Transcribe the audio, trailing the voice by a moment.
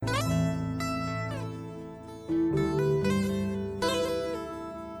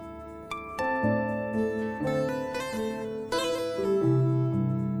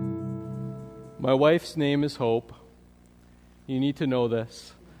My wife's name is Hope. You need to know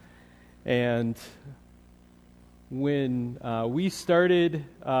this. And when we started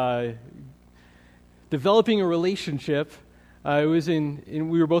developing a relationship,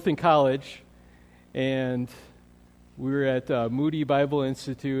 we were both in college, and we were at Moody Bible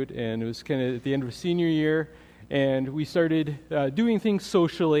Institute, and it was kind of at the end of a senior year, and we started doing things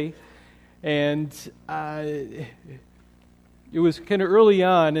socially, and it was kind of early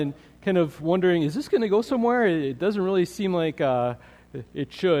on, and kind of wondering, is this going to go somewhere? It doesn't really seem like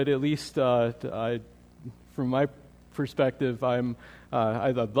it should, at least from my perspective. I'd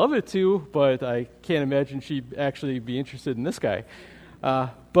love it to, but I can't imagine she'd actually be interested in this guy.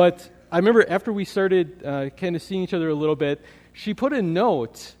 But I remember after we started kind of seeing each other a little bit, she put a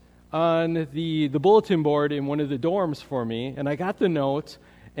note on the bulletin board in one of the dorms for me, and I got the note,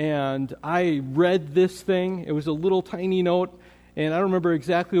 and I read this thing. It was a little tiny note, and I don't remember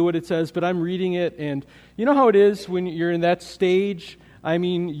exactly what it says, but I'm reading it, and you know how it is when you're in that stage? I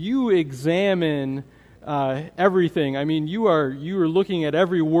mean, you examine everything. I mean, you are looking at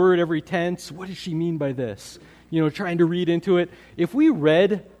every word, every tense. What does she mean by this? Trying to read into it. If we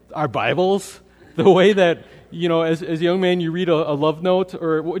read our Bibles the way that, as a young man, you read a love note,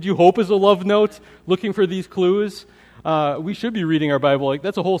 or what you hope is a love note, looking for these clues, we should be reading our Bible. Like,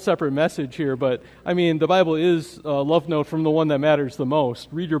 that's a whole separate message here, but, I mean, the Bible is a love note from the one that matters the most.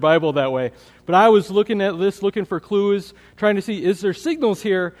 Read your Bible that way. But I was looking at this, looking for clues, trying to see, is there signals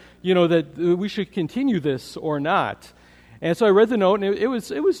here, that we should continue this or not? And so I read the note, and it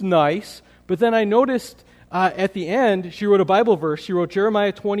was nice, but then I noticed at the end, she wrote a Bible verse. She wrote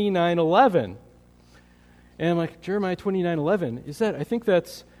Jeremiah 29:11. And I'm like, Jeremiah 29:11, is that, I think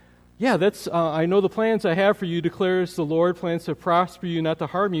that's, I know the plans I have for you, declares the Lord, plans to prosper you, not to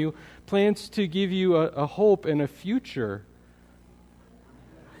harm you, plans to give you a hope and a future.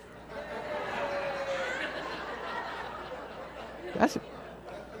 That's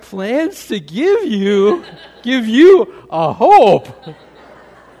plans to give you a hope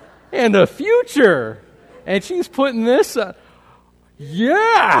and a future. And she's putting this, all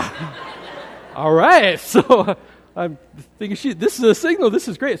right, so I'm thinking, this is a signal, this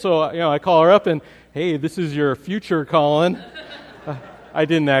is great. So, I call her up and, hey, this is your future, Colin. I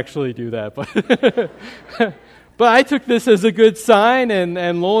didn't actually do that, but but I took this as a good sign,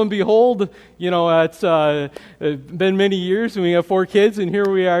 and lo and behold, it's been many years, and we have 4 kids, and here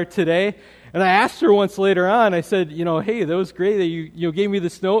we are today. And I asked her once later on, I said, hey, that was great that you gave me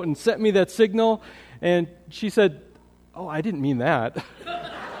this note and sent me that signal. And she said, oh, I didn't mean that.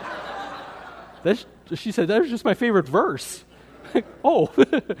 She said, that was just my favorite verse. Oh,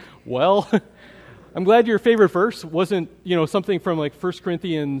 well, I'm glad your favorite verse wasn't, something from like 1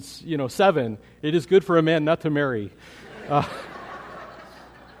 Corinthians, 7. It is good for a man not to marry. I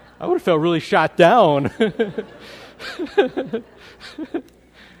would have felt really shot down.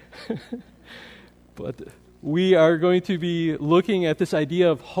 But we are going to be looking at this idea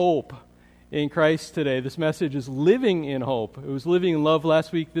of hope in Christ today. This message is living in hope. It was living in love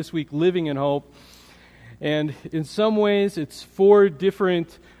last week. This week, living in hope. And in some ways, it's 4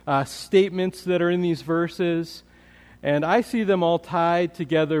 different statements that are in these verses. And I see them all tied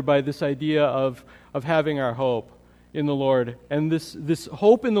together by this idea of having our hope in the Lord. And this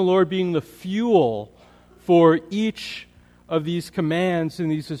hope in the Lord being the fuel for each of these commands and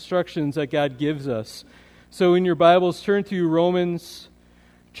these instructions that God gives us. So in your Bibles, turn to Romans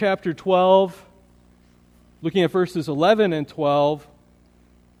chapter 12, looking at verses 11 and 12.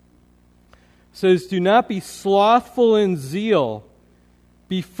 Says, do not be slothful in zeal.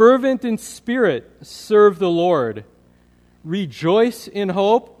 Be fervent in spirit. Serve the Lord. Rejoice in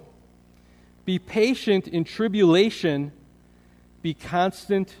hope. Be patient in tribulation. Be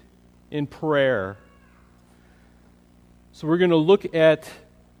constant in prayer. So we're going to look at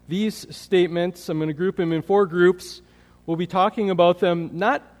these statements. I'm going to group them in 4 groups. We'll be talking about them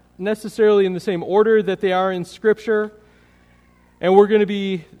not necessarily in the same order that they are in Scripture. And we're going to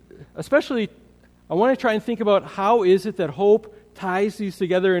be, especially, I want to try and think about how is it that hope ties these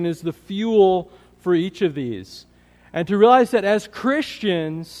together and is the fuel for each of these. And to realize that as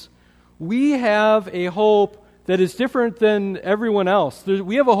Christians, we have a hope that is different than everyone else.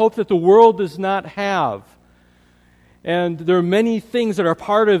 We have a hope that the world does not have. And there are many things that are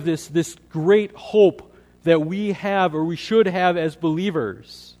part of this great hope that we have or we should have as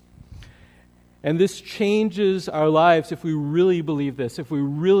believers. And this changes our lives if we really believe this, if we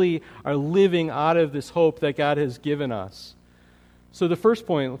really are living out of this hope that God has given us. So the first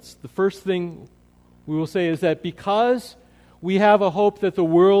point, the first thing we will say is that because we have a hope that the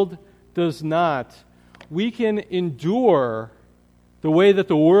world does not, we can endure the way that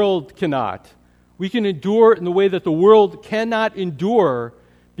the world cannot. We can endure in the way that the world cannot endure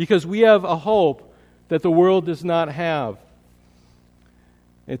because we have a hope that the world does not have.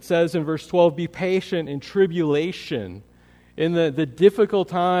 It says in verse 12, be patient in tribulation, in the difficult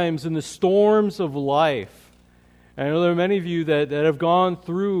times, in the storms of life. And I know there are many of you that have gone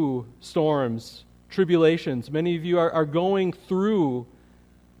through storms, tribulations. Many of you are going through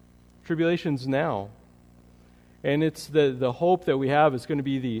tribulations now. And it's the hope that we have is going to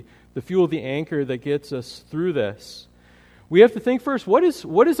be the fuel, the anchor that gets us through this. We have to think first, what is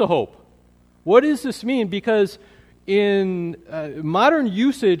a hope? What does this mean? Because in modern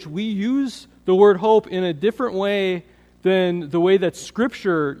usage, we use the word hope in a different way than the way that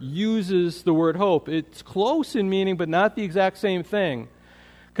Scripture uses the word hope. It's close in meaning, but not the exact same thing.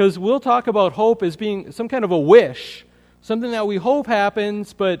 Because we'll talk about hope as being some kind of a wish, something that we hope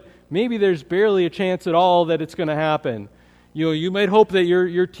happens, but maybe there's barely a chance at all that it's going to happen. You might hope that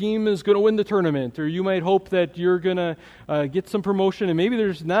your team is going to win the tournament, or you might hope that you're going to get some promotion, and maybe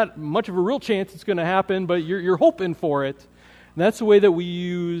there's not much of a real chance it's going to happen, but you're hoping for it. And that's the way that we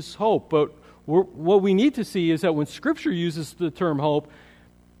use hope. But what we need to see is that when Scripture uses the term hope,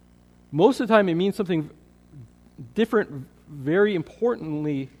 most of the time it means something different, very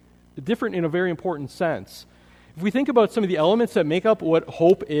importantly, different in a very important sense. If we think about some of the elements that make up what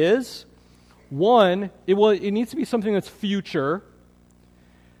hope is, one, it needs to be something that's future.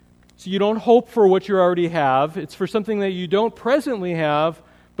 So you don't hope for what you already have. It's for something that you don't presently have,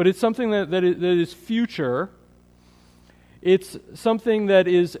 but it's something that is future. It's something that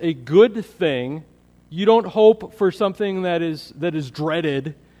is a good thing. You don't hope for something that is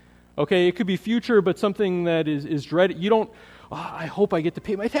dreaded. Okay, it could be future, but something that is dreaded. You don't, I hope I get to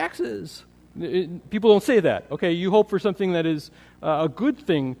pay my taxes. People don't say that. Okay, you hope for something that is a good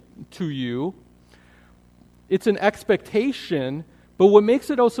thing to you. It's an expectation, but what makes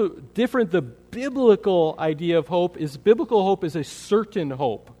it also different, the biblical idea of hope, is biblical hope is a certain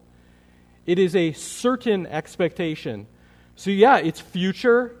hope. It is a certain expectation. So yeah, it's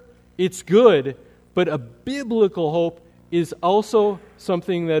future, it's good, but a biblical hope is also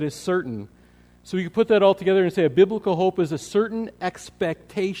something that is certain. So we can put that all together and say a biblical hope is a certain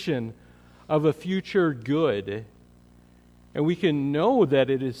expectation of a future good. And we can know that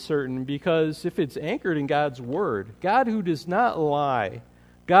it is certain because if it's anchored in God's Word, God who does not lie,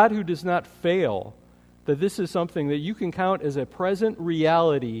 God who does not fail, that this is something that you can count as a present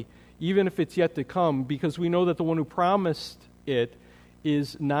reality even if it's yet to come, because we know that the one who promised it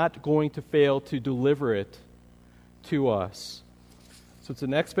is not going to fail to deliver it to us. So it's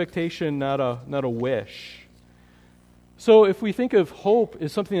an expectation, not a wish. So if we think of hope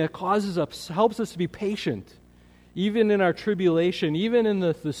as something that helps us to be patient, even in our tribulation, even in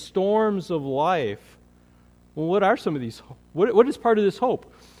the storms of life, well, what are some of these? What is part of this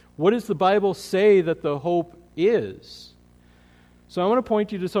hope? What does the Bible say that the hope is? So I want to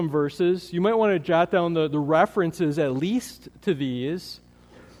point you to some verses. You might want to jot down the references at least to these.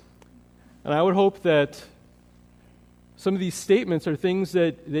 And I would hope that some of these statements are things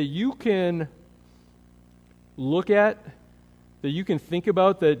that you can look at, that you can think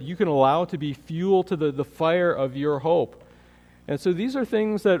about, that you can allow to be fuel to the fire of your hope. And so these are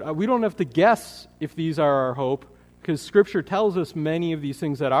things that we don't have to guess if these are our hope, because Scripture tells us many of these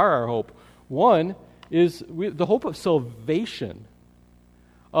things that are our hope. One is the hope of salvation,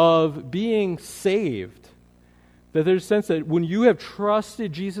 of being saved. That there's a sense that when you have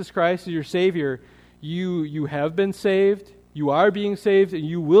trusted Jesus Christ as your Savior, you have been saved, you are being saved, and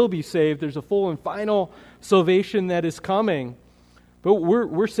you will be saved. There's a full and final salvation that is coming. But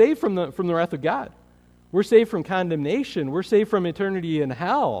we're saved from the wrath of God. We're saved from condemnation. We're saved from eternity in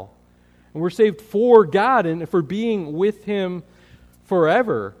hell. And we're saved for God and for being with Him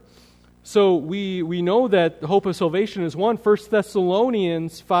forever. So we know that the hope of salvation is one. 1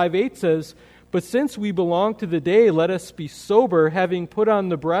 Thessalonians 5:8 says, "But since we belong to the day, let us be sober, having put on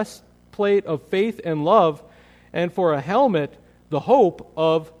the breastplate of faith and love, and for a helmet, the hope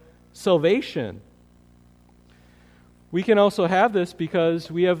of salvation." We can also have this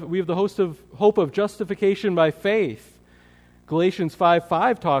because we have the hope of justification by faith. Galatians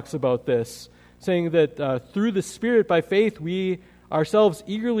 5:5 talks about this, saying that through the Spirit by faith we ourselves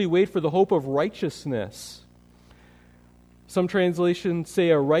eagerly wait for the hope of righteousness. Some translations say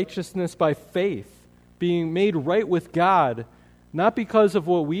a righteousness by faith, being made right with God, not because of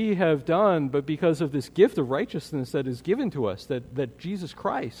what we have done, but because of this gift of righteousness that is given to us, that Jesus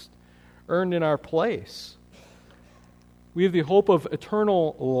Christ earned in our place. We have the hope of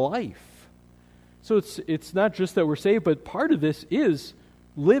eternal life. So it's not just that we're saved, but part of this is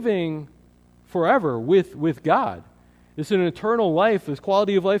living forever with God. It's an eternal life, this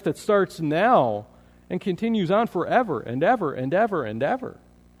quality of life that starts now and continues on forever and ever and ever and ever.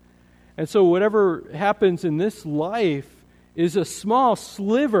 And so whatever happens in this life is a small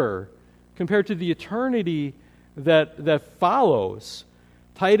sliver compared to the eternity that follows.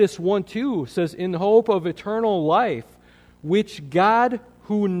 Titus 1:2 says, "In hope of eternal life, which God,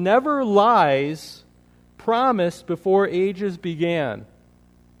 who never lies, promised before ages began."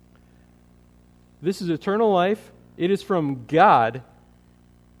 This is eternal life. It is from God.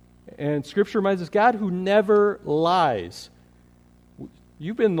 And Scripture reminds us, God who never lies.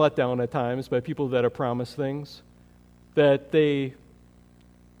 You've been let down at times by people that have promised things that they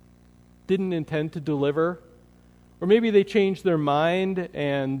didn't intend to deliver. Or maybe they changed their mind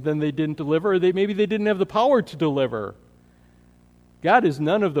and then they didn't deliver. Or maybe they didn't have the power to deliver. God is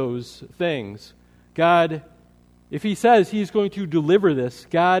none of those things. God, if He says He's going to deliver this,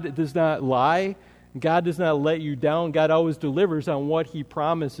 God does not lie. God does not let you down. God always delivers on what He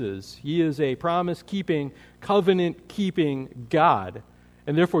promises. He is a promise-keeping, covenant-keeping God.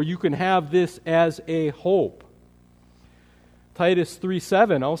 And therefore you can have this as a hope. Titus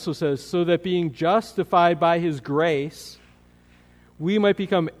 3:7 also says, "So that being justified by His grace, we might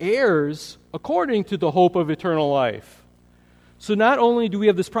become heirs according to the hope of eternal life." So not only do we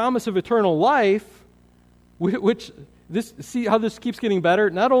have this promise of eternal life, see how this keeps getting better?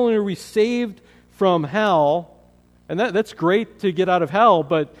 Not only are we saved from hell, and that's great to get out of hell,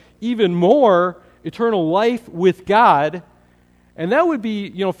 but even more, eternal life with God. And that would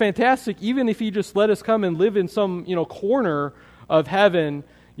be, fantastic, even if He just let us come and live in some, corner of heaven,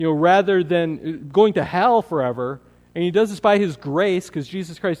 rather than going to hell forever. And He does this by His grace, because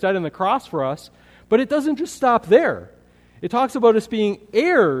Jesus Christ died on the cross for us. But it doesn't just stop there. It talks about us being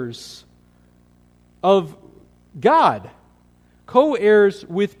heirs of God, co-heirs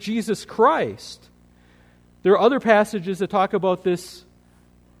with Jesus Christ. There are other passages that talk about this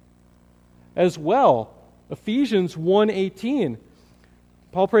as well. Ephesians 1:18.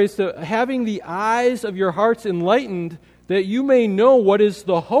 Paul prays to having the eyes of your hearts enlightened, that you may know what is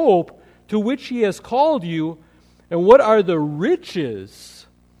the hope to which He has called you, and what are the riches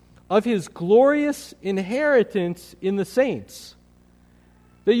of His glorious inheritance in the saints.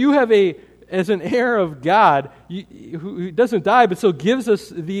 That you have as an heir of God, who doesn't die, but still gives us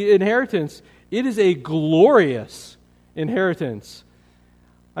the inheritance. It is a glorious inheritance.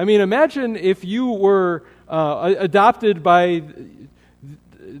 I mean, imagine if you were adopted by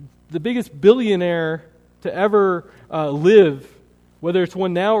the biggest billionaire to ever live, whether it's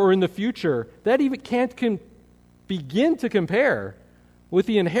one now or in the future. That even can't begin to compare with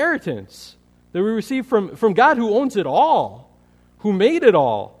the inheritance that we receive from God, who owns it all, who made it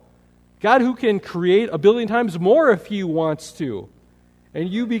all. God who can create 1 billion times more if He wants to. And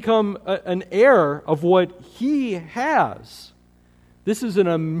you become an heir of what He has. This is an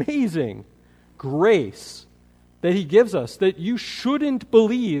amazing grace that He gives us, that you shouldn't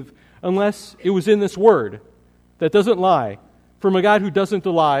believe unless it was in this Word that doesn't lie, from a God who doesn't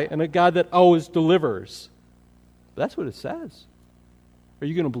lie, and a God that always delivers. That's what it says. Are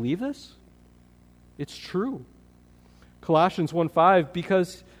you going to believe this? It's true. Colossians 1:5,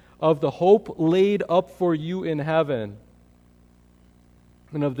 because of the hope laid up for you in heaven.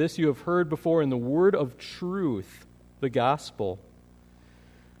 And of this you have heard before in the word of truth, the gospel.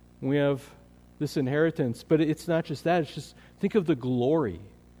 We have this inheritance, but it's not just that. It's just, think of the glory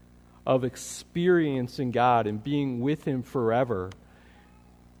of experiencing God and being with Him forever.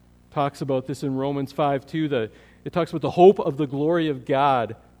 Talks about this in Romans 5:2. It talks about the hope of the glory of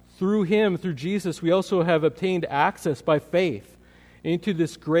God. Through Him, through Jesus, we also have obtained access by faith into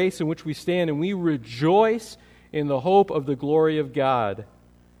this grace in which we stand, and we rejoice in the hope of the glory of God.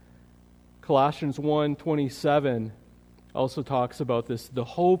 Colossians 1:27 also talks about this, the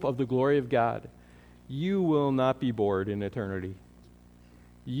hope of the glory of God. You will not be bored in eternity.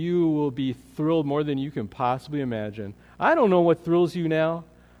 You will be thrilled more than you can possibly imagine. I don't know what thrills you now.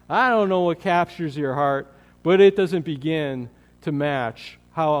 I don't know what captures your heart, but it doesn't begin to match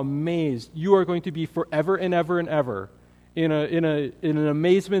how amazed you are going to be forever and ever and ever in an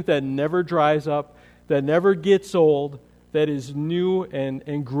amazement that never dries up, that never gets old, that is new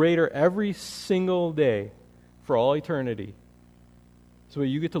and greater every single day for all eternity. It's what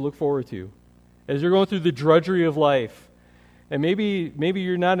you get to look forward to as you're going through the drudgery of life. And maybe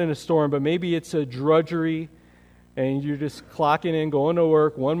you're not in a storm, but maybe it's a drudgery and you're just clocking in, going to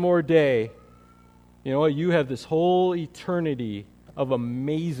work one more day. You know what? You have this whole eternity of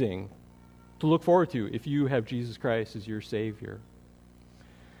amazing to look forward to if you have Jesus Christ as your Savior.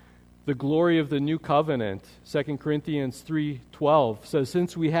 The glory of the new covenant, 2 Corinthians 3:12 says,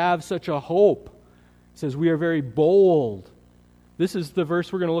 since we have such a hope, it says we are very bold. This is the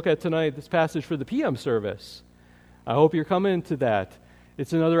verse we're going to look at tonight, this passage for the PM service. I hope you're coming to that.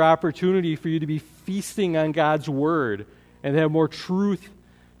 It's another opportunity for you to be feasting on God's Word and have more truth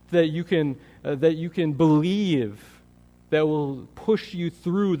that you can believe that will push you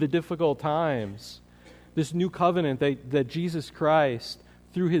through the difficult times. This new covenant that Jesus Christ,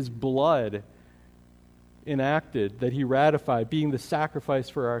 through His blood, enacted, that He ratified, being the sacrifice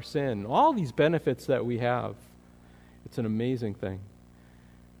for our sin. All these benefits that we have. It's an amazing thing.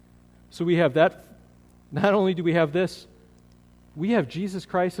 So we have that. Not only do we have this, we have Jesus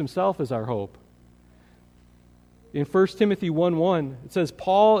Christ Himself as our hope. In 1 Timothy 1:1, it says,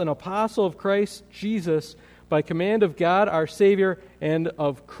 Paul, an apostle of Christ Jesus, by command of God our Savior, and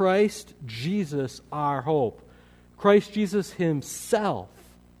of Christ Jesus our hope. Christ Jesus Himself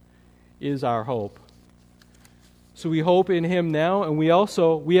is our hope. So we hope in Him now, and we have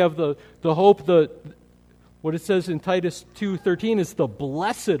the hope, what it says in Titus 2:13 is the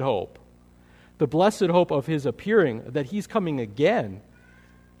blessed hope. The blessed hope of His appearing, that He's coming again.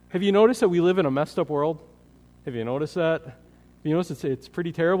 Have you noticed that we live in a messed up world? Have you noticed that? Have you noticed it's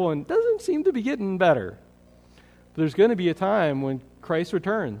pretty terrible and doesn't seem to be getting better? But there's going to be a time when Christ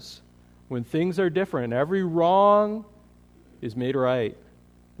returns, when things are different. Every wrong is made right,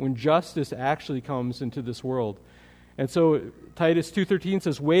 when justice actually comes into this world. And so Titus 2:13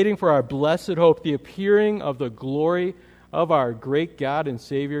 says, waiting for our blessed hope, the appearing of the glory of our great God and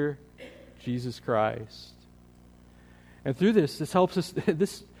Savior, Jesus Christ. And through this helps us,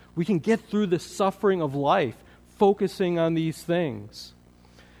 we can get through the suffering of life, focusing on these things.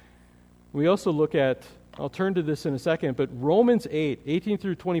 We also look at, I'll turn to this in a second, but Romans 8:18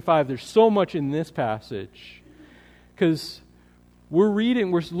 through 25, there's so much in this passage. Because we're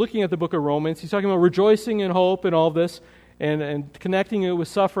looking at the book of Romans. He's talking about rejoicing in hope and all this, and connecting it with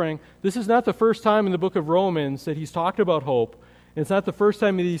suffering. This is not the first time in the book of Romans that he's talked about hope. And it's not the first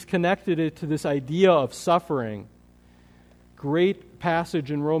time that he's connected it to this idea of suffering. Great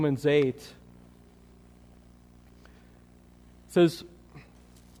passage in Romans 8. It says,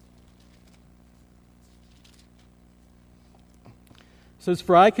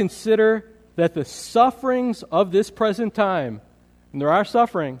 for I consider that the sufferings of this present time, and there are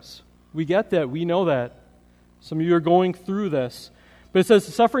sufferings, we get that, we know that. Some of you are going through this. But it says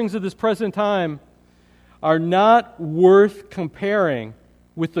the sufferings of this present time are not worth comparing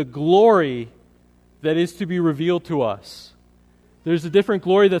with the glory that is to be revealed to us. There's a different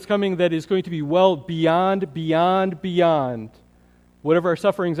glory that's coming that is going to be well beyond whatever our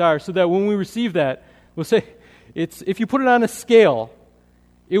sufferings are, so that when we receive that, we'll say, if you put it on a scale,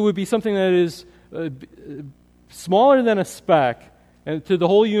 it would be something that is smaller than a speck, and to the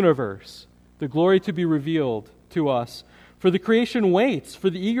whole universe, the glory to be revealed to us. For the creation waits for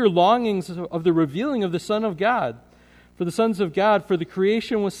the eager longings of the revealing of the Son of God. For the sons of God, for the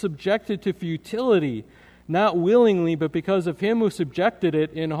creation was subjected to futility, not willingly, but because of Him who subjected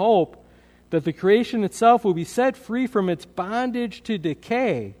it, in hope that the creation itself will be set free from its bondage to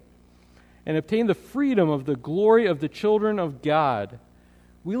decay and obtain the freedom of the glory of the children of God.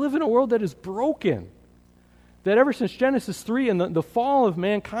 We live in a world that is broken. That ever since Genesis 3 and the fall of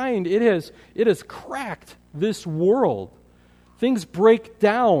mankind, it has cracked this world. Things break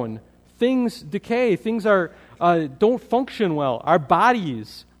down. Things decay. Things don't function well. Our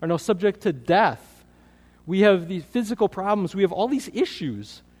bodies are now subject to death. We have these physical problems. We have all these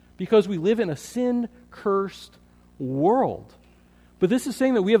issues because we live in a sin-cursed world. But this is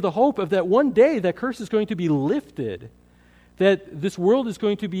saying that we have the hope of that one day that curse is going to be lifted, that this world is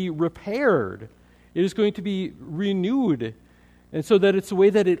going to be repaired. It is going to be renewed, and so that it's the way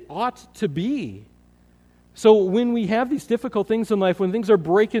that it ought to be. So when we have these difficult things in life, when things are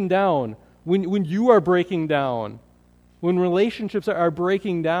breaking down, when you are breaking down, when relationships are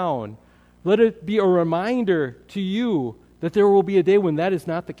breaking down, let it be a reminder to you that there will be a day when that is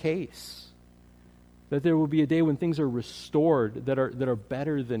not the case. That there will be a day when things are restored, that are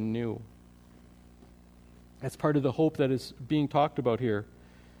better than new. That's part of the hope that is being talked about here.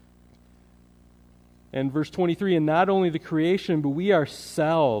 And verse 23, and not only the creation, but we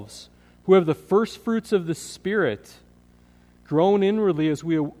ourselves, who have the first fruits of the Spirit, groan inwardly as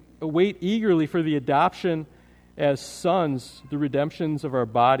we await eagerly for the adoption as sons, the redemptions of our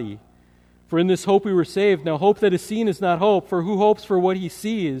body. For in this hope we were saved. Now hope that is seen is not hope, for who hopes for what he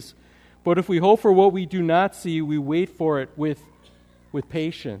sees? But if we hope for what we do not see, we wait for it with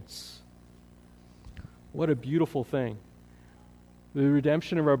patience. What a beautiful thing. The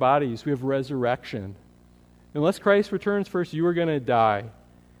redemption of our bodies. We have resurrection. Unless Christ returns first, you are going to die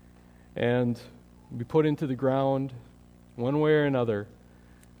and be put into the ground one way or another.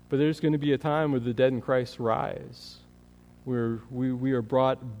 But there's going to be a time where the dead in Christ rise. we are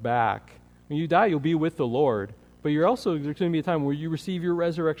brought back. When you die, you'll be with the Lord. But there's going to be a time where you receive your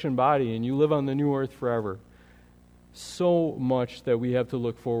resurrection body and you live on the new earth forever. So much that we have to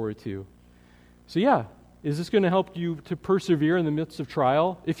look forward to. So yeah, is this going to help you to persevere in the midst of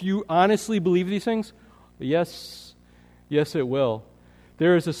trial? If you honestly believe these things, yes, it will.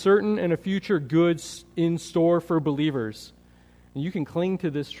 There is a certain and a future good in store for believers. And you can cling to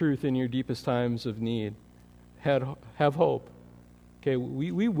this truth in your deepest times of need. Have hope. Okay,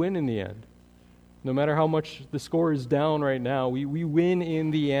 we win in the end. No matter how much the score is down right now, we win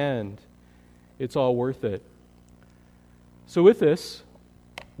in the end. It's all worth it. So with this,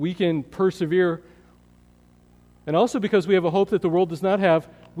 we can persevere. And also because we have a hope that the world does not have,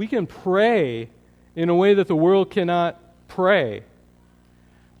 we can pray in a way that the world cannot pray.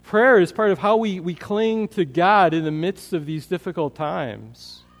 Prayer is part of how we cling to God in the midst of these difficult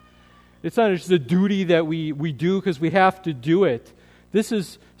times. It's not just a duty that we do because we have to do it. This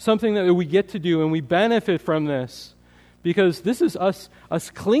is something that we get to do, and we benefit from this because this is us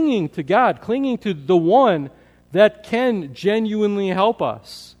clinging to God, clinging to the one that can genuinely help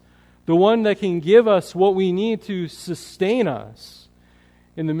us, the one that can give us what we need to sustain us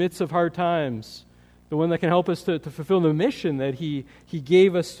in the midst of hard times, the one that can help us to fulfill the mission that He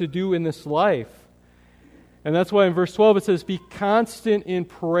gave us to do in this life. And that's why in verse 12 it says, be constant in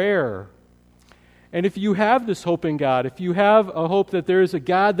prayer. And if you have this hope in God, if you have a hope that there is a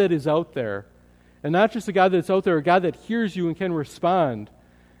God that is out there, and not just a God that's out there, a God that hears you and can respond,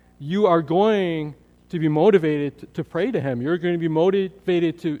 you are going to be motivated to pray to Him. You're going to be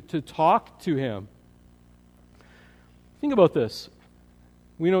motivated to talk to Him. Think about this.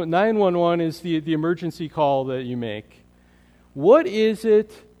 We know 911 is the emergency call that you make. What is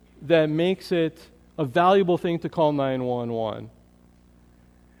it that makes it a valuable thing to call 911?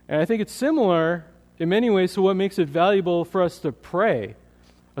 And I think it's similar in many ways to what makes it valuable for us to pray,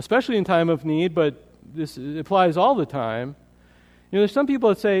 especially in time of need, but this applies all the time. You know, there's some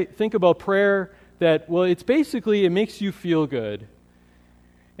people that think about prayer that, well, it's basically, it makes you feel good.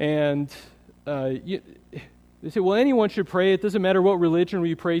 And they say, well, anyone should pray. It doesn't matter what religion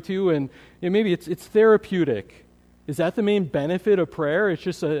we pray to, and maybe it's therapeutic. Is that the main benefit of prayer? It's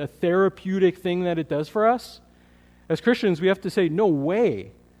just a therapeutic thing that it does for us? As Christians, we have to say, no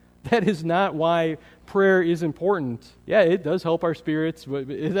way. That is not why prayer is important. Yeah, it does help our spirits, but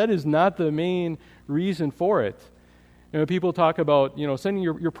that is not the main reason for it. You know, people talk about, sending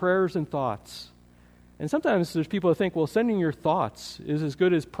your prayers and thoughts. And sometimes there's people that think, well, sending your thoughts is as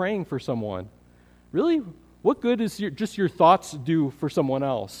good as praying for someone. Really? What good is just your thoughts do for someone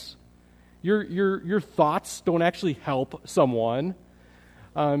else? Your thoughts don't actually help someone.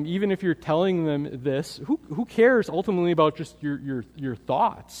 Even if you're telling them this, who cares ultimately about just your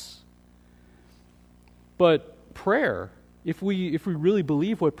thoughts? But prayer, if we really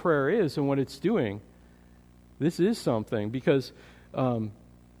believe what prayer is and what it's doing, this is something, because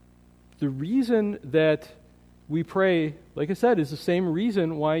the reason that we pray, like I said, is the same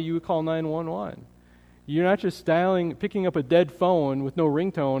reason why you would call 911. You're not just picking up a dead phone with no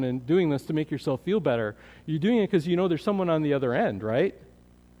ringtone and doing this to make yourself feel better. You're doing it because you know there's someone on the other end, right?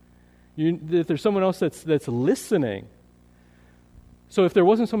 That there's someone else that's listening. So if there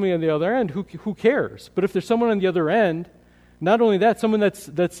wasn't somebody on the other end, who cares? But if there's someone on the other end, not only that, someone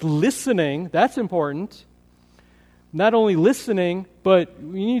that's listening, that's important. Not only listening, but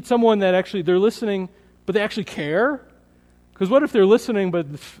you need someone that actually, they're listening, but they actually care. Because what if they're listening, but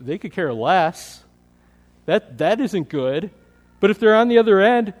they could care less? That isn't good. But if they're on the other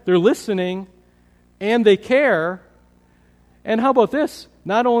end, they're listening, and they care. And how about this?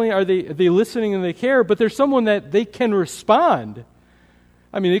 Not only are they listening and they care, but there's someone that they can respond.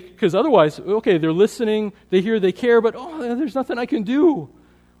 I mean, because otherwise, okay, they're listening, they hear, they care, but there's nothing I can do.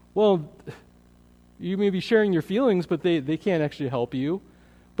 Well, you may be sharing your feelings, but they can't actually help you.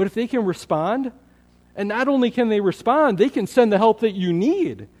 But if they can respond, and not only can they respond, they can send the help that you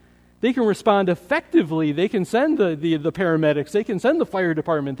need. They can respond effectively. They can send the paramedics. They can send the fire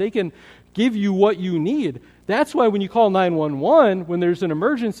department. They can give you what you need. That's why when you call 911, when there's an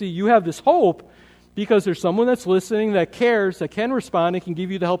emergency, you have this hope because there's someone that's listening, that cares, that can respond, and can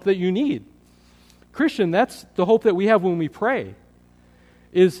give you the help that you need. Christian, that's the hope that we have when we pray,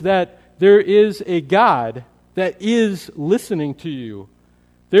 is that there is a God that is listening to you.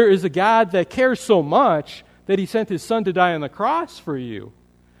 There is a God that cares so much that He sent His Son to die on the cross for you.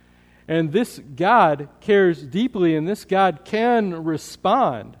 And this God cares deeply, and this God can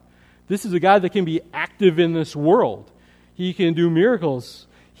respond. This is a God that can be active in this world. He can do miracles.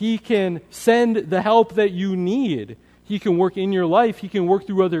 He can send the help that you need. He can work in your life. He can work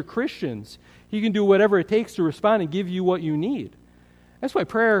through other Christians. He can do whatever it takes to respond and give you what you need. That's why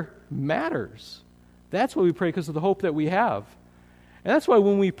prayer matters. That's why we pray, because of the hope that we have. And that's why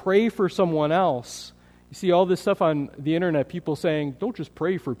when we pray for someone else, you see all this stuff on the internet, people saying, don't just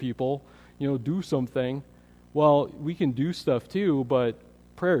pray for people, do something. Well, we can do stuff too, but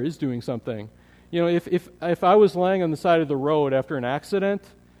prayer is doing something. If I was lying on the side of the road after an accident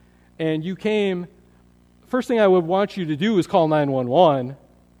and you came, first thing I would want you to do is call 911,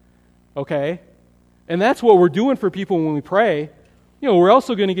 okay? And that's what we're doing for people when we pray. We're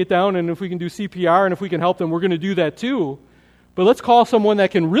also going to get down, and if we can do CPR and if we can help them, we're going to do that too. But let's call someone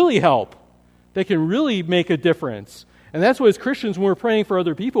that can really help, that can really make a difference. And that's why as Christians, when we're praying for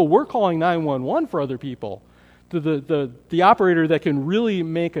other people, we're calling 911 for other people, to the operator that can really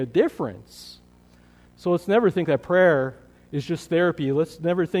make a difference. So let's never think that prayer is just therapy. Let's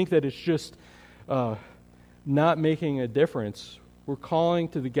never think that it's just not making a difference. We're calling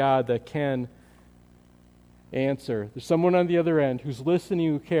to the God that can answer. There's someone on the other end who's listening,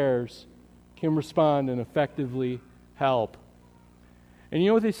 who cares, can respond and effectively help. And you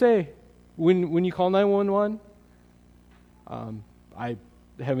know what they say? When you call 911, I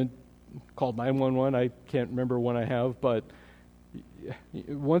haven't called 911. I can't remember when I have, but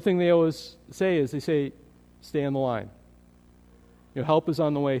one thing they always say is they say, stay on the line. Help is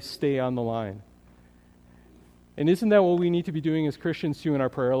on the way, stay on the line. And isn't that what we need to be doing as Christians too in our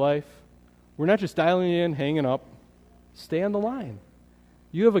prayer life? We're not just dialing in, hanging up. Stay on the line.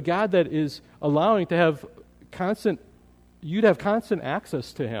 You have a God that is allowing to have you'd have constant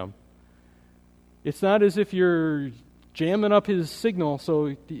access to Him. It's not as if you're jamming up His signal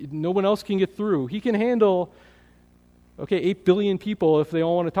so no one else can get through. He can handle 8 billion people if they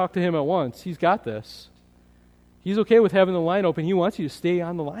all want to talk to Him at once. He's got this. He's okay with having the line open. He wants you to stay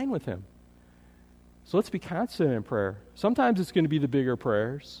on the line with Him. So let's be constant in prayer. Sometimes it's going to be the bigger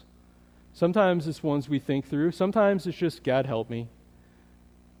prayers. Sometimes it's ones we think through. Sometimes it's just, God help me.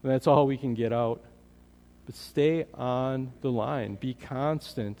 And that's all we can get out. But stay on the line. Be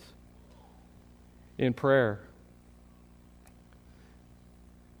constant in prayer.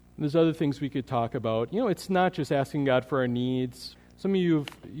 There's other things we could talk about. It's not just asking God for our needs. Some of you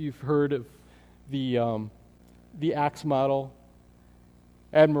you've heard of the ACTS model: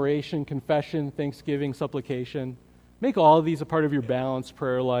 admiration, confession, thanksgiving, supplication. Make all of these a part of your balanced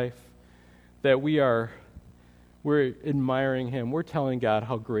prayer life. That we're admiring Him. We're telling God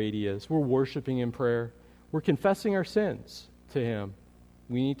how great He is. We're worshiping in prayer. We're confessing our sins to Him.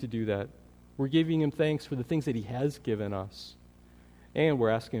 We need to do that. We're giving Him thanks for the things that He has given us. And we're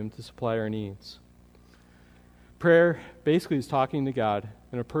asking Him to supply our needs. Prayer basically is talking to God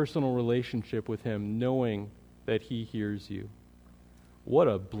in a personal relationship with Him, knowing that He hears you. What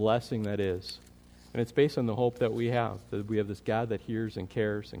a blessing that is. And it's based on the hope that we have this God that hears and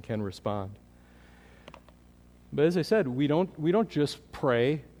cares and can respond. But as I said, we don't just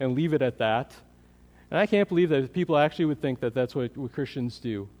pray and leave it at that. And I can't believe that people actually would think that that's what Christians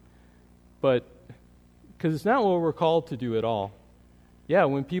do. But, because it's not what we're called to do at all. Yeah,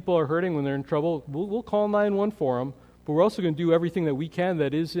 when people are hurting, when they're in trouble, we'll call 911 for them, but we're also going to do everything that we can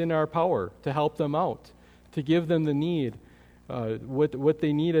that is in our power to help them out, to give them the need, what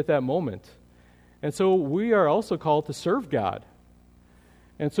they need at that moment. And so we are also called to serve God.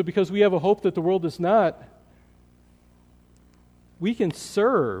 And so because we have a hope that the world does not, we can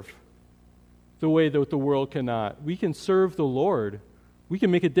serve the way that the world cannot. We can serve the Lord. We can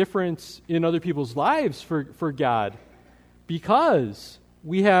make a difference in other people's lives for God because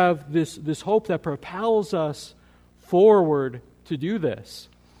we have this hope that propels us forward to do this.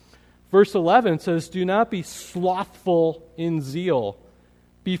 Verse 11 says, do not be slothful in zeal.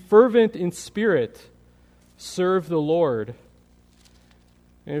 Be fervent in spirit. Serve the Lord.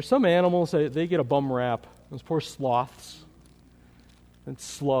 And there's some animals that they get a bum rap. Those poor sloths and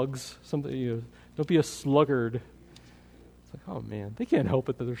slugs. Don't be a sluggard. It's like, oh man, they can't help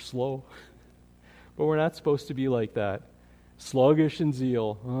it that they're slow. But we're not supposed to be like that. Sluggish in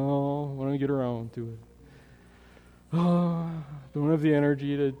zeal. Oh, when do I get around to it? Oh, don't have the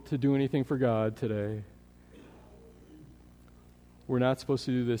energy to do anything for God today. We're not supposed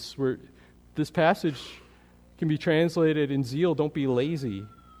to do this. This passage can be translated in zeal, don't be lazy.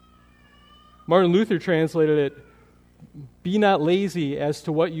 Martin Luther translated it, be not lazy as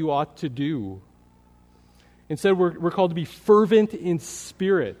to what you ought to do. Instead, we're called to be fervent in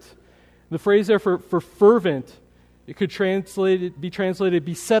spirit. The phrase there for fervent, it could be translated,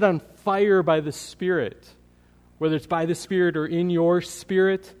 be set on fire by the Spirit. Whether it's by the Spirit or in your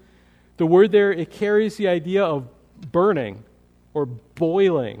spirit. The word there, it carries the idea of burning or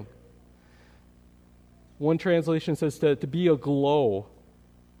boiling. One translation says to be aglow.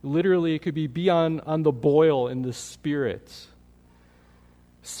 Literally, it could be on the boil in the spirit.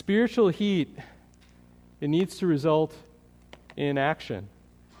 Spiritual heat, it needs to result in action.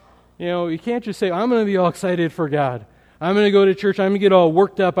 You can't just say, I'm going to be all excited for God. I'm going to go to church. I'm going to get all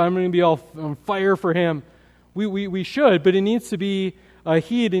worked up. I'm going to be all on fire for Him. We should, but it needs to be a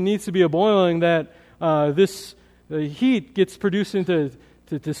heat. It needs to be a boiling that the heat gets produced into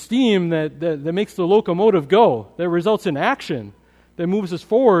steam that makes the locomotive go, that results in action, that moves us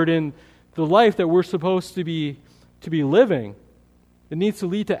forward in the life that we're supposed to be living. It needs to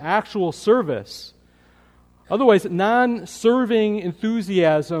lead to actual service. Otherwise, non-serving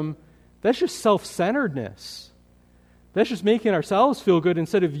enthusiasm, that's just self-centeredness. That's just making ourselves feel good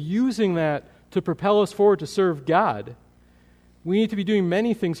instead of using that to propel us forward to serve God. We need to be doing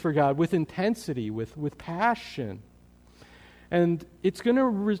many things for God with intensity, with passion. And it's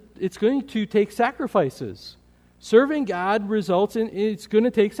going to take sacrifices. Serving God results in, it's going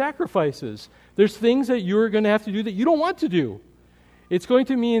to take sacrifices. There's things that you're going to have to do that you don't want to do. It's going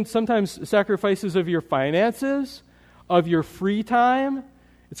to mean sometimes sacrifices of your finances, of your free time.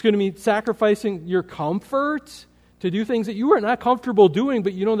 It's going to mean sacrificing your comfort to do things that you are not comfortable doing,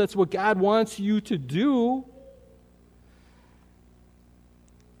 but you know that's what God wants you to do.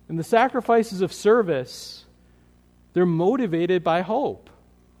 And the sacrifices of service, they're motivated by hope.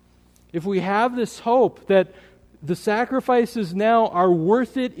 If we have this hope that the sacrifices now are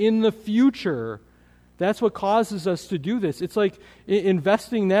worth it in the future, that's what causes us to do this. It's like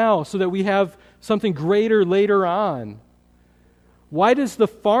investing now so that we have something greater later on. Why does the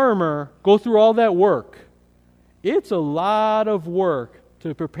farmer go through all that work? It's a lot of work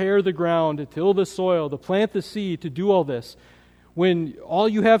to prepare the ground, to till the soil, to plant the seed, to do all this, when all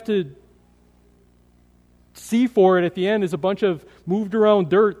you have to see for it at the end is a bunch of moved around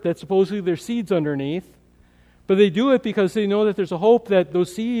dirt that supposedly there's seeds underneath. But they do it because they know that there's a hope that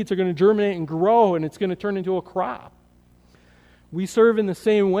those seeds are going to germinate and grow and it's going to turn into a crop. We serve in the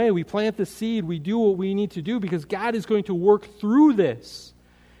same way. We plant the seed. We do what we need to do because God is going to work through this.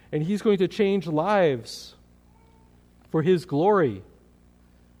 And He's going to change lives for His glory.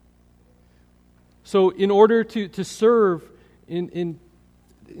 So in order to serve, in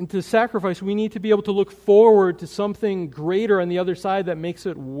to sacrifice, we need to be able to look forward to something greater on the other side that makes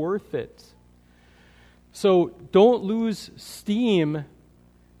it worth it. So don't lose steam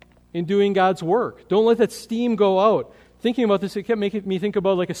in doing God's work. Don't let that steam go out. Thinking about this, it kept making me think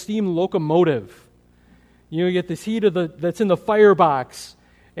about like a steam locomotive. You get this heat that's in the firebox,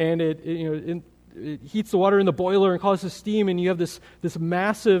 and it heats the water in the boiler and causes steam, and you have this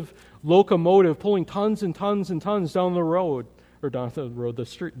massive locomotive pulling tons and tons and tons down the road, or down the road,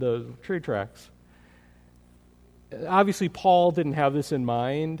 the train tracks. Obviously, Paul didn't have this in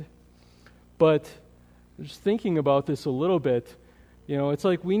mind, but just thinking about this a little bit, it's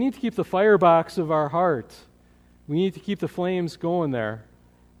like we need to keep the firebox of our heart. We need to keep the flames going there,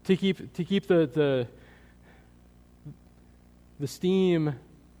 to keep the steam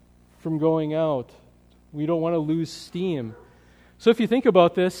from going out. We don't want to lose steam. So if you think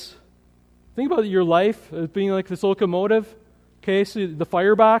about this, think about your life as being like this locomotive. Okay, so the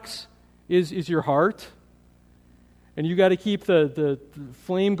firebox is your heart. And you got to keep the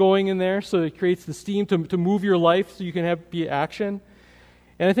flame going in there so it creates the steam to move your life so you can be action.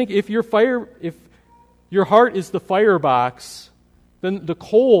 And I think if your heart is the firebox, then the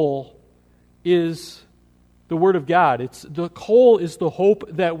coal is the Word of God. The coal is the hope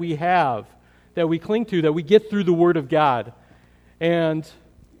that we have, that we cling to, that we get through the Word of God. And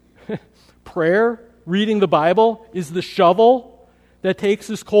prayer, reading the Bible, is the shovel that takes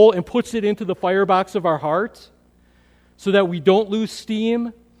this coal and puts it into the firebox of our heart so that we don't lose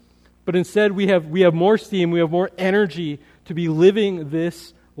steam, but instead we have more steam, we have more energy to be living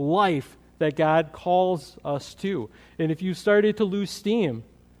this life that God calls us to. And if you started to lose steam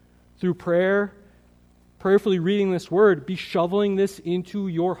through prayer, prayerfully reading this Word, be shoveling this into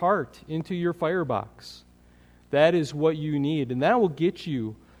your heart, into your firebox. That is what you need, and that will get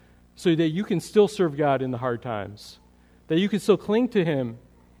you so that you can still serve God in the hard times, that you can still cling to Him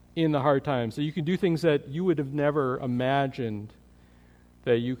in the hard times, that you can do things that you would have never imagined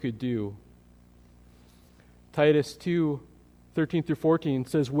that you could do. Titus 2:13-14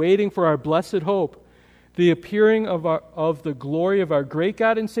 says, waiting for our blessed hope, the appearing of the glory of our great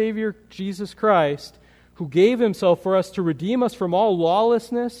God and Savior, Jesus Christ, who gave Himself for us to redeem us from all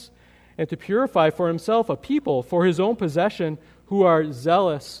lawlessness and to purify for Himself a people for His own possession who are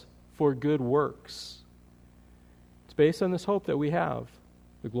zealous for good works. It's based on this hope that we have,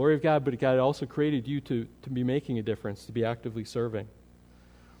 the glory of God, but God also created you to be making a difference, to be actively serving.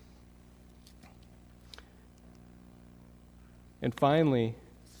 And finally,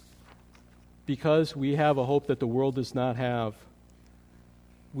 because we have a hope that the world does not have,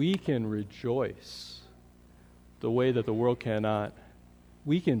 we can rejoice the way that the world cannot.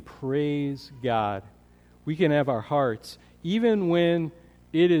 We can praise God. We can have our hearts, even when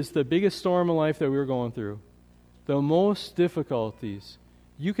it is the biggest storm in life that we're going through, the most difficulties,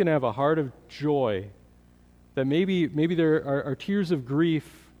 you can have a heart of joy that maybe there are tears of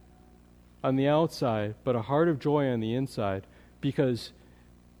grief on the outside, but a heart of joy on the inside, because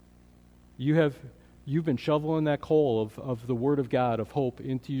you've been shoveling that coal of the Word of God, of hope,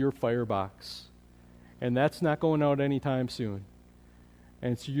 into your firebox. And that's not going out anytime soon.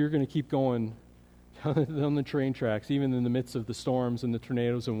 And so you're going to keep going on the train tracks, even in the midst of the storms and the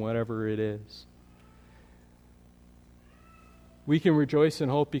tornadoes and whatever it is. We can rejoice in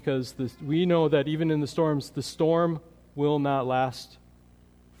hope because we know that even in the storms, the storm will not last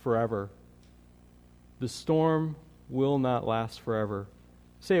forever. The storm will not last forever.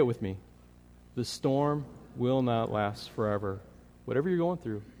 Say it with me. The storm will not last forever. Whatever you're going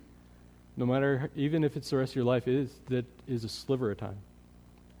through, no matter, even if it's the rest of your life, that is a sliver of time.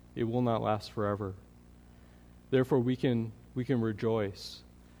 It will not last forever. Therefore, we can rejoice.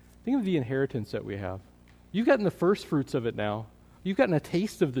 Think of the inheritance that we have. You've gotten the first fruits of it now. You've gotten a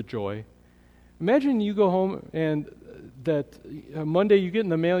taste of the joy. Imagine you go home and that Monday you get in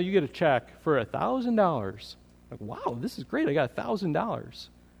the mail, you get a check for $1,000. Like, wow, this is great. I got $1,000.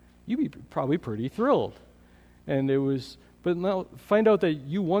 You'd be probably pretty thrilled. But now find out that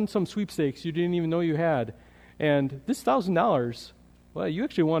you won some sweepstakes you didn't even know you had. And this $1,000, well, you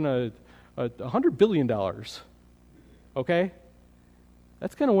actually won $100 billion. Okay?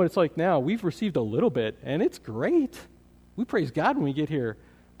 That's kind of what it's like now. We've received a little bit, and it's great. We praise God when we get here.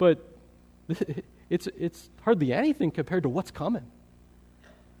 But it's hardly anything compared to what's coming.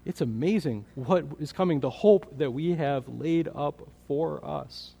 It's amazing what is coming, the hope that we have laid up for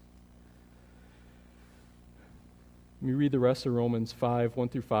us. Let me read the rest of Romans 5, 1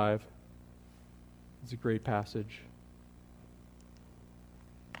 through 5. It's a great passage.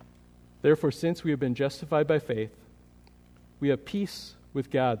 Therefore, since we have been justified by faith, we have peace with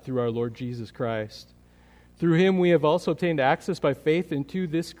God through our Lord Jesus Christ. Through him we have also obtained access by faith into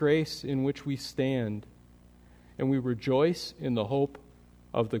this grace in which we stand, and we rejoice in the hope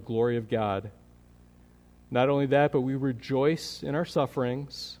of the glory of God. Not only that, but we rejoice in our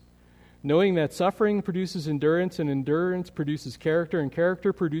sufferings, knowing that suffering produces endurance, and endurance produces character, and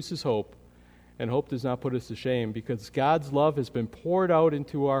character produces hope. And hope does not put us to shame, because God's love has been poured out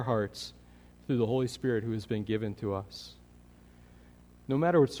into our hearts through the Holy Spirit who has been given to us. No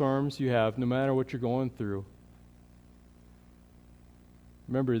matter what storms you have, no matter what you're going through,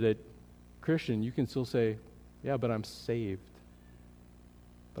 remember that, Christian, you can still say, yeah, but I'm saved.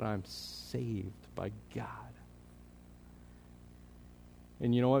 But I'm saved by God.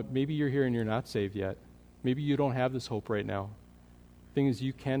 And you know what? Maybe you're here and you're not saved yet. Maybe you don't have this hope right now. The thing is,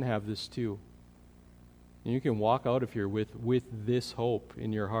 you can have this too. And you can walk out of here with this hope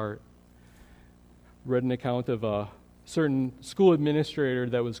in your heart. Read an account of a certain school administrator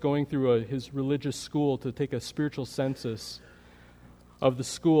that was going through his religious school to take a spiritual census of the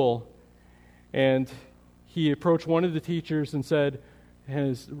school. And he approached one of the teachers and said, in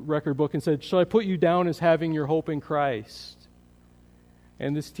his record book, and said, "Shall I put you down as having your hope in Christ?"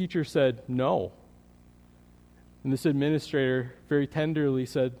 And this teacher said, "No." And this administrator very tenderly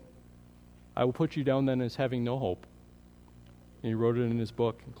said, "I will put you down then as having no hope." And he wrote it in his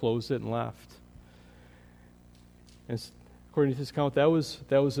book and closed it and left. And according to his account, that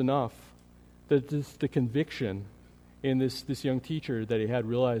was enough. The conviction in this young teacher that he had,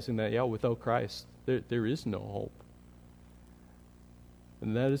 realizing that, without Christ, there is no hope.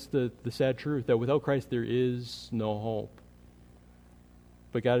 And that is the sad truth, that without Christ there is no hope.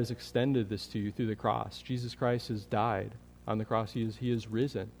 But God has extended this to you through the cross. Jesus Christ has died on the cross. He is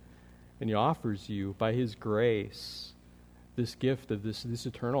risen. And he offers you, by his grace, this gift of this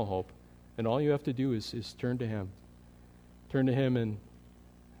eternal hope. And all you have to do is turn to him. Turn to him and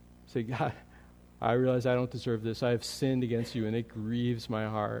say, "God, I realize I don't deserve this. I have sinned against you, and it grieves my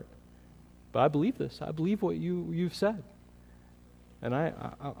heart. But I believe this. I believe what you've said. And I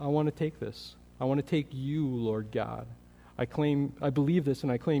want to take this. I want to take you, Lord God. I believe this,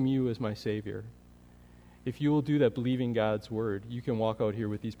 and I claim you as my Savior." If you will do that, believing God's word, you can walk out here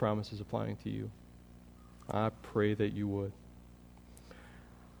with these promises applying to you. I pray that you would.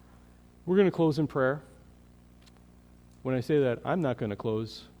 We're going to close in prayer. When I say that, I'm not going to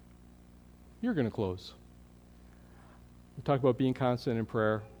close. You're going to close. We talk about being constant in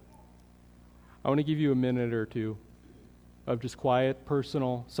prayer. I want to give you a minute or two of just quiet,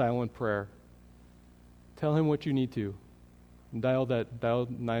 personal, silent prayer. Tell him what you need to. And dial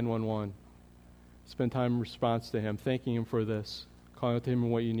 911. spend time in response to him, thanking him for this, calling out to him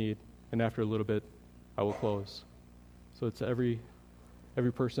what you need, and after a little bit, I will close. So it's every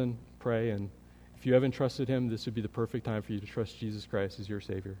person, pray, and if you haven't trusted him, this would be the perfect time for you to trust Jesus Christ as your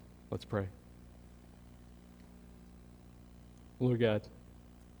Savior. Let's pray. Lord God,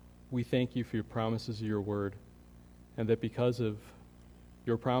 we thank you for your promises of your word, and that because of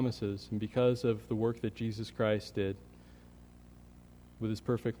your promises and because of the work that Jesus Christ did with his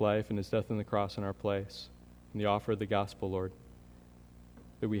perfect life and his death on the cross in our place, and the offer of the gospel, Lord,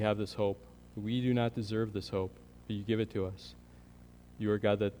 that we have this hope. We do not deserve this hope, but you give it to us. You are a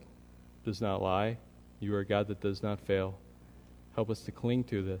God that does not lie. You are a God that does not fail. Help us to cling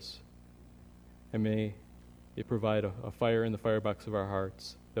to this, and may it provide a fire in the firebox of our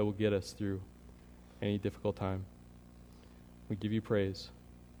hearts that will get us through any difficult time. We give you praise.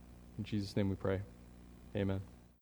 In Jesus' name we pray. Amen.